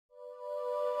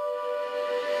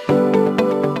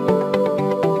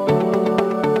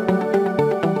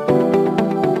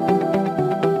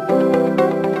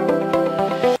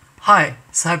Hi,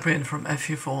 Cyprien from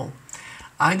FU4.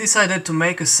 I decided to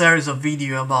make a series of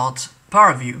videos about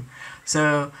Paraview.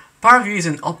 So Paraview is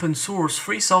an open source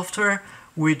free software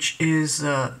which is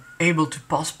able to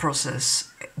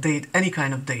post-process any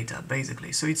kind of data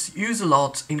basically. So it's used a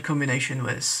lot in combination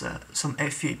with some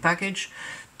FEA package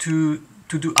to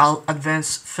do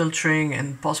advanced filtering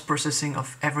and post-processing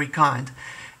of every kind.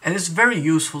 And it's very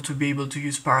useful to be able to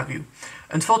use Paraview.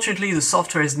 Unfortunately, the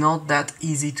software is not that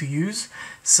easy to use,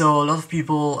 so a lot of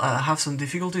people have some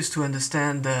difficulties to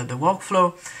understand the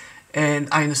workflow, and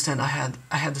I understand I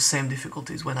had the same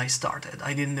difficulties when I started.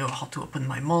 I didn't know how to open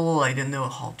my model, I didn't know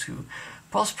how to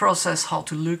post-process, how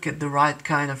to look at the right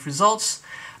kind of results,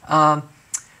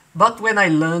 but when I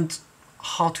learned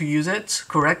how to use it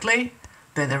correctly,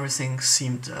 then everything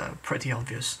seemed pretty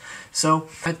obvious. So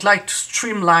I'd like to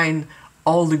streamline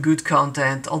all the good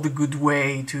content, all the good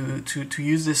way to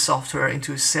use this software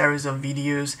into a series of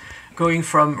videos, going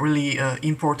from really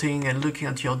importing and looking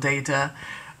at your data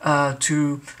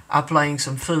to applying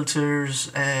some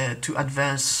filters to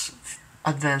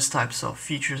advanced types of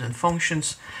features and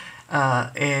functions.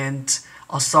 And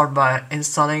I'll start by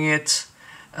installing it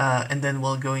and then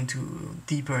we'll go into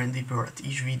deeper and deeper at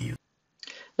each video.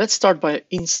 Let's start by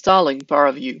installing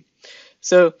Paraview.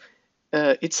 So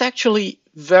it's actually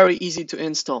very easy to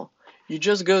install. You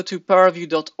just go to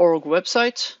paraview.org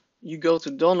website, you go to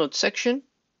download section,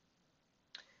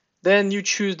 then you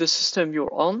choose the system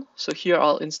you're on. So here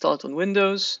I'll install it on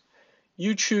Windows.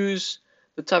 You choose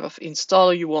the type of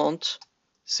installer you want.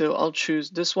 So I'll choose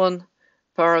this one,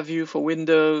 Paraview for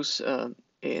Windows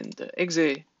in the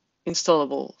exe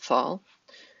installable file.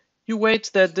 You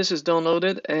wait that this is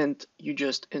downloaded and you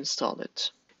just install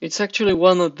it. It's actually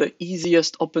one of the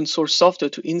easiest open source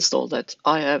software to install that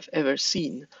I have ever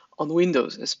seen, on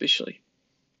Windows especially.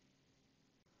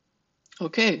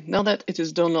 Okay, now that it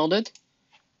is downloaded,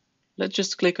 let's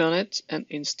just click on it and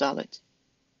install it.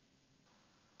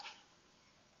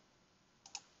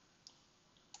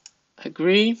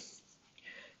 Agree.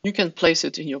 You can place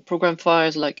it in your program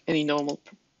files like any normal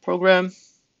program.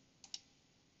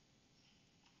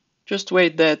 Just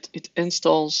wait that it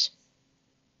installs.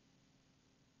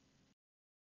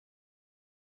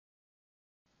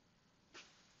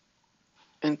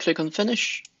 And click on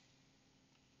finish.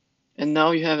 And now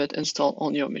you have it installed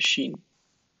on your machine.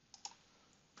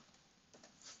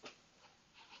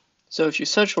 So if you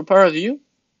search for Paraview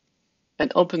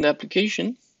and open the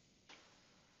application,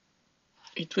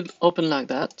 it will open like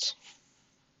that.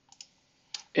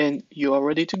 And you are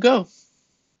ready to go.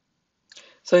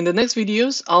 So in the next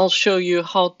videos, I'll show you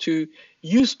how to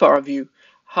use Paraview,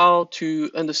 how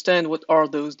to understand what are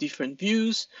those different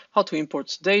views, how to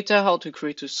import data, how to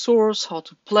create a source, how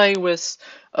to play with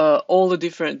all the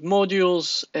different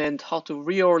modules, and how to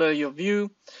reorder your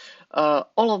view.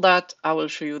 All of that, I will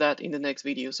show you that in the next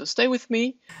video. So stay with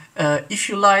me. If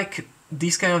you like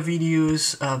these kind of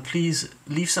videos, please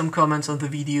leave some comments on the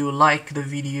video, like the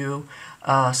video,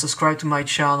 subscribe to my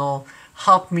channel,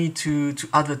 help me to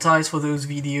advertise for those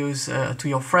videos to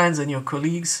your friends and your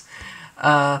colleagues.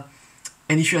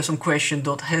 And if you have some questions,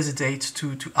 don't hesitate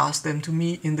to ask them to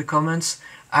me in the comments.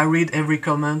 I read every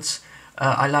comment.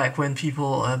 I like when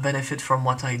people benefit from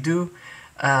what I do.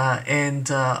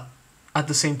 And at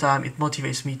the same time, it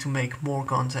motivates me to make more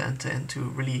content and to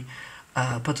really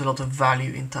put a lot of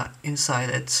value inside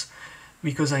it,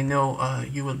 because I know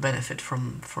you will benefit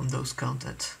from those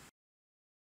content.